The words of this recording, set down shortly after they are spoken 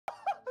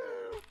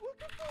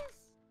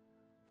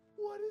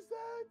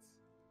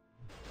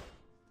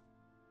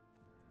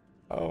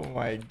Oh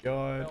my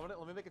god. No,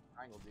 let me make a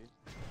triangle, dude.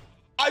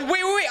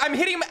 Wait. I'm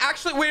hitting him.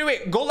 Actually,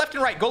 wait. Go left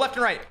and right. Go left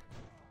and right.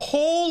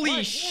 Holy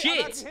What? shit.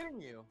 I'm not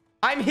hitting you.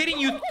 I'm hitting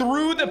you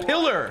through the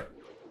pillar.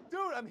 Dude,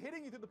 I'm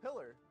hitting you through the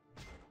pillar.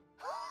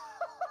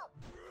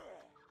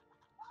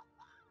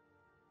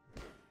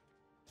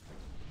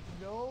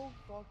 No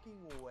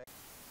fucking way.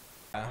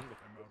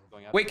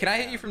 Wait, can I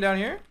hit you from down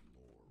here?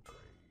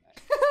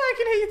 I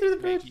can hit you through the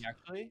bridge. Wait,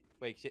 actually?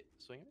 Wait,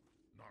 swing it?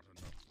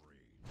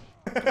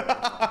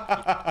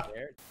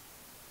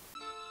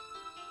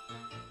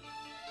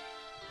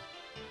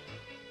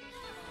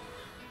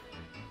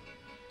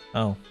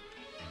 Oh.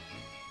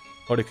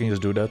 Or they can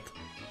just do that.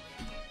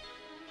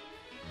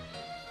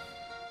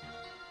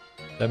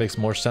 That makes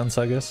more sense,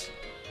 I guess.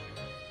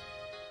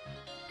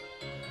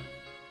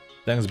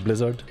 Thanks,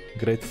 Blizzard.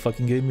 Great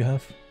fucking game you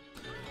have.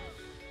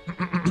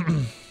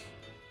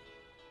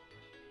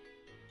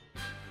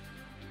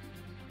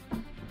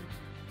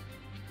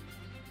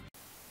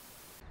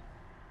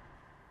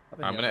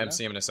 I'm gonna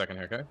MC him in a second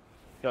here, okay?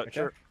 Yeah,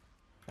 sure.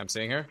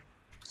 MCing here.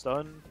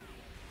 Stun.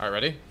 Alright,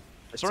 ready?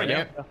 Sorry, Sending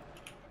yeah. it.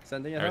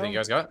 Sending it Everything home. you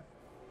guys got?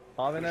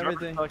 Having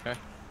everything. Okay.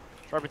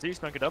 Sharp and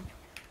smack it up.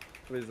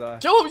 With,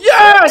 Kill him!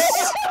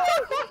 Yes!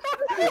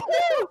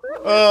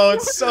 Oh,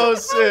 it's so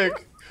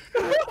sick.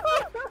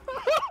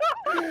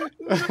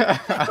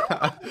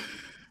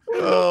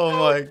 Oh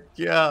my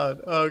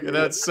god. Okay,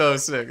 that's so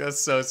sick.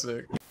 That's so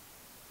sick.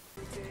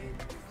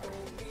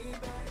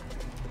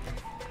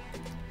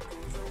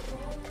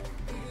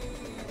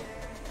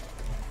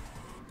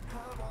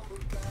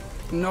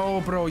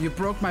 No, bro, you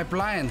broke my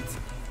blind.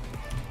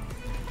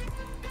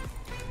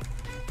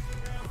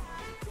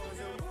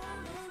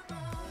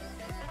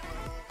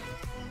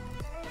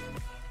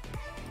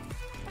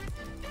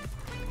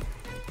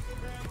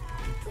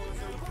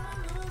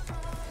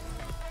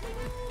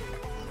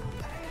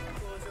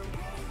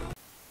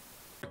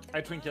 I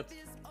trinket.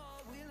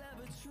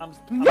 I'm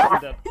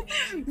dead.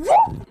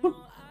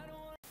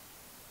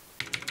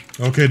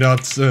 Okay, der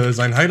hat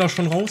seinen Heiler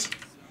schon raus.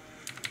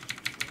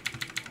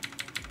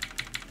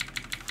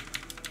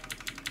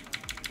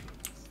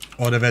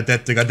 Oh, der wäre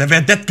dead, Digga. Der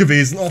wäre dead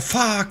gewesen. Oh,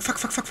 fuck.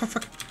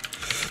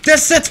 Der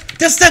ist dead.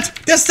 Der ist dead.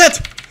 Der ist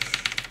dead.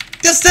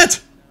 Der ist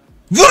dead.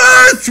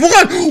 Was?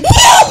 Woran?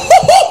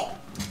 Oh!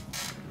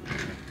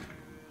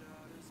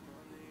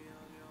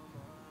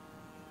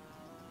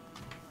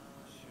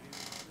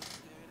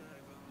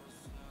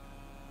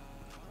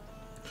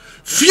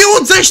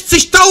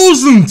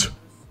 64.000!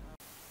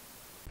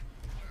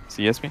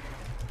 CS me?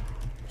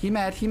 He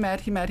mad, he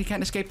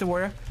can't escape the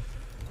warrior.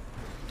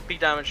 Big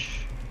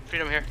damage.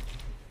 Freedom here.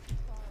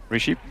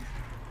 Resheep.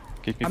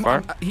 Keep me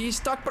far. He's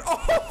stuck, but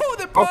oh,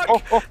 the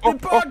bug! The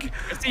bug!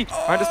 I see.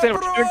 I understand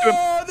what you're doing to him.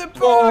 The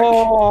bug!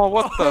 Oh,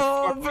 what the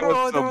fuck?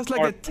 Bro, there was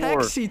like a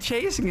taxi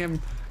chasing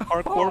him.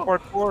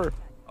 Parkour.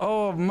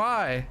 Oh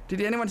my.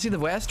 Did anyone see the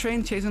West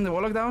train chasing the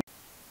warlock down?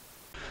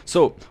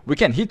 So we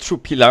can hit through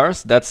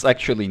pillars, that's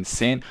actually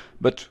insane.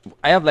 But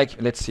I have like,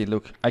 let's see,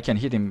 look, I can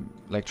hit him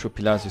like through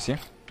pillars, you see?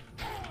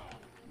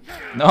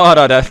 No,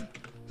 that.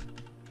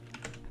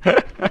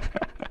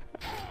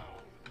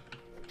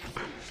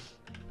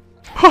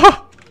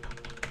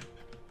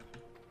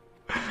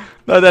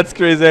 No, that's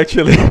crazy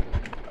actually.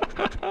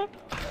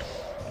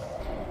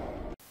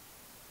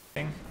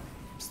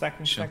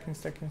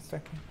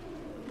 Stacking.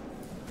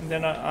 And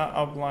then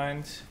I'll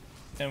blind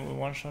and we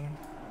one shot him.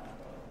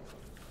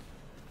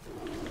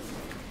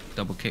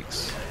 Double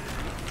kicks.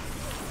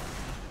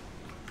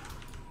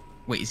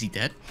 Wait, is he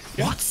dead?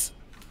 Yeah. What?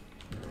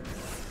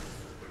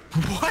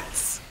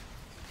 What?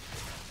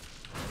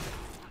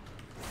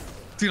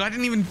 Dude, I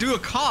didn't even do a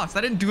cast.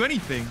 I didn't do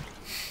anything.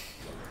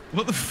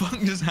 What the fuck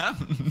just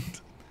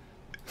happened?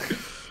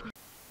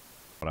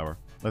 Whatever.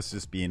 Let's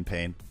just be in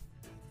pain.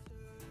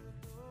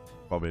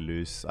 Probably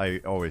lose. I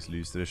always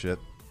lose to this shit.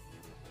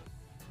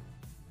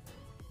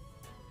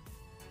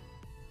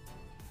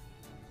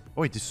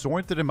 Oh, he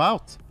disoriented him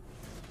out.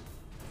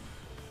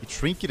 He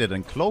trinketed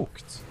and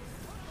cloaked.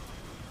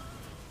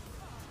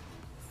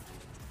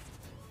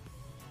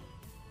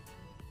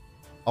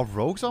 Are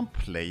rogues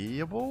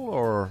unplayable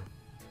or?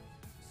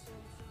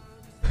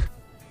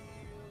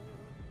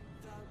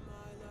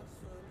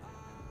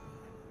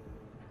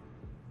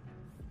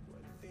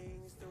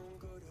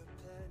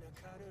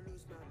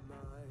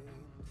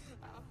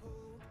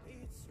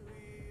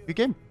 Good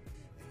game.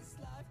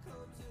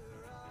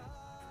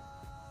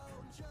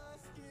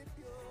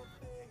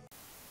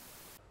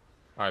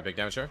 Alright, big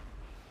damage here.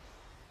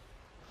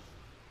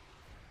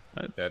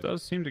 That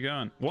does seem to go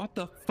on. What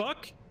the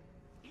fuck?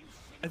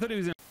 I thought he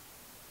was in.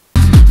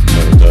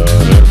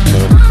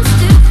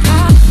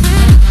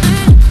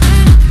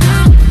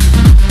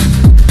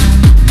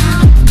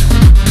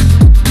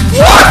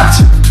 What?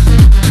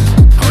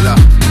 Hola.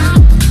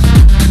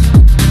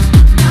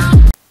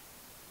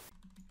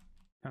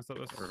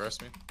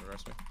 Reverse me.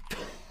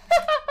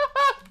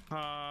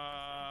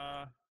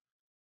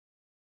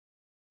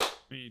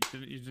 You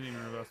didn't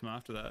even reverse him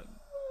after that.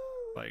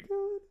 Like.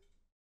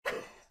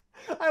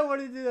 I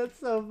want to do that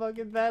so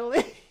fucking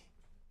badly.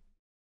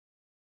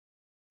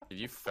 Did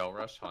you fell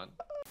rush Hunt?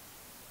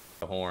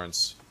 The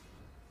horns.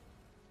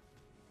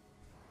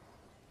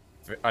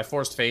 I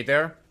forced Fade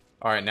there.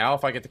 Alright, now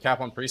if I get the cap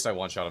on Priest, I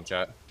one-shot him,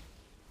 chat.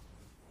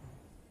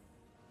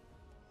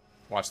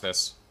 Watch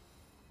this.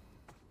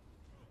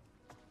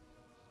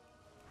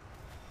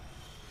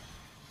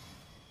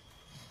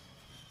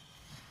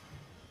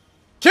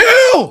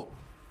 Kill!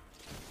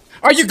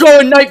 Are you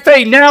going Night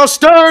Fade now,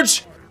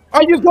 Sturge?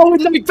 Are you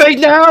going Night Fade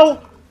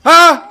now?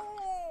 Huh?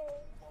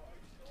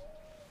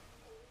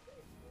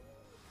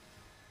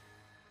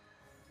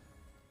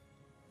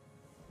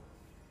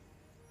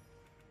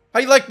 How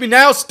you like me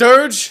now,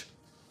 Sturge?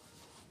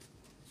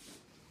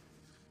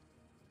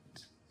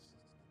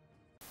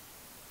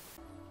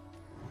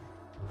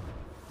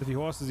 If he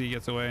horses, he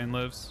gets away and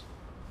lives.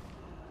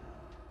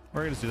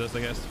 We're gonna just do this, I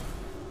guess.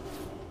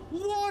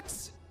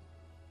 What?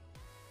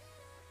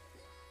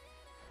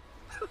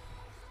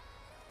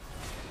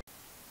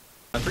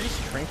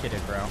 Priest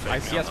trinketed, bro. I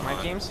CS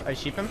my games. I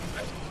sheep him.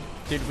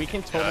 Dude, we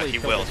can totally. He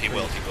will.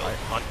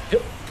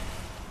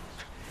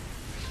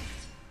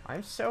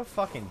 I'm so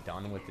fucking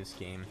done with this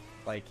game.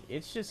 Like,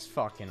 it's just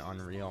fucking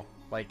unreal.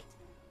 Like,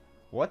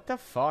 what the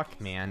fuck,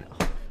 man?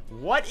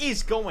 What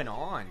is going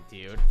on,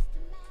 dude?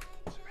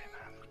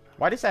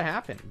 Why does that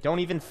happen? Don't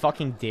even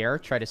fucking dare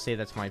try to say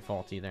that's my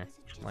fault either.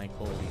 Like,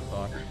 holy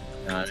fuck.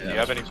 Do you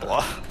have any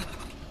block?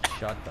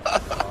 Shut the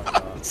fuck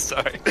up. I'm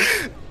sorry.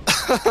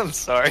 I'm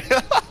sorry.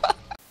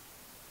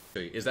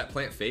 Is that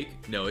plant fake?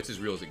 No, it's as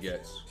real as it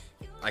gets.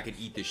 I could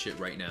eat this shit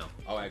right now.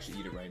 I'll actually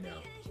eat it right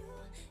now.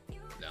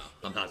 No,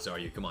 I'm not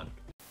sorry. Come on.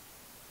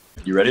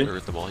 You ready?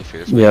 Yep.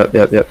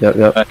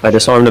 I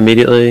disarmed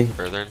immediately.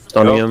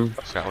 Stunning him.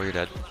 Scott, you're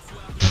dead.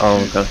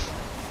 Oh, okay.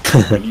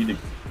 We need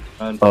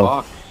to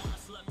fuck.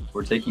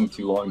 We're taking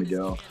too long to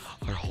go.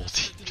 Our whole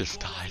team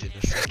just died in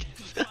a second.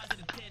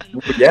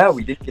 Yeah,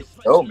 we did get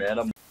to go,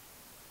 man.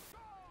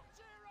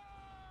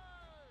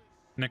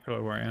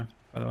 Nicola, where I am,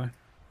 by the way.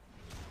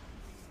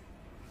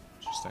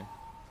 Interesting.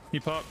 He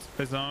popped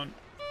his own.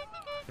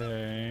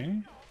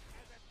 Okay.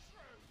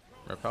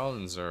 Our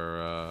paladins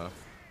are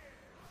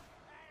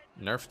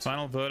nerfed.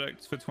 Final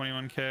verdict for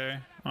 21k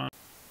on.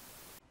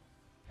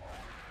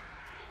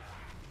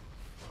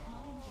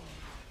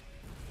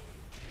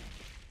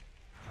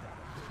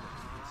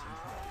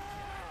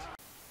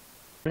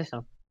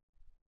 Eso.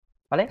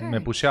 ¿Vale? Me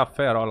puse a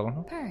Fear o algo,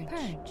 ¿no?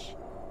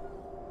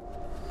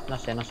 No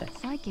sé.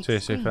 Sí,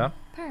 Fear.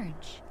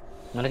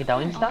 ¿No le he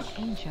quitado insta?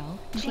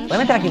 Voy a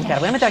meter aquí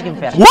un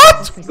Fear,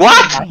 What?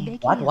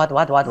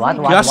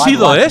 ¿Qué ha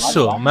sido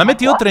eso? ¿Me ha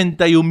metido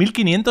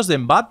 31.500 de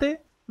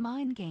embate?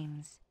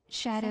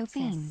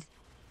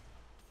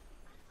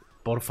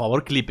 Por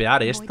favor,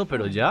 clipear esto,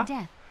 pero ya.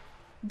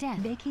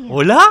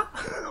 ¿Hola?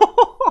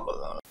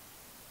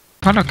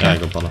 Okay.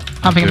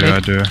 I'm thinking I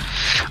do.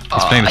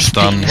 He's playing the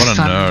stun. What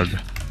a nerd.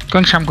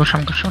 Going sham.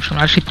 I'll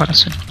actually put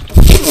us in.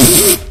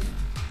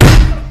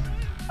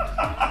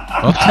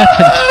 What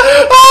happened?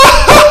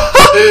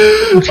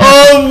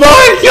 Oh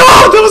my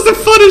god! That was the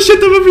funniest shit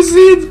I've ever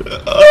seen!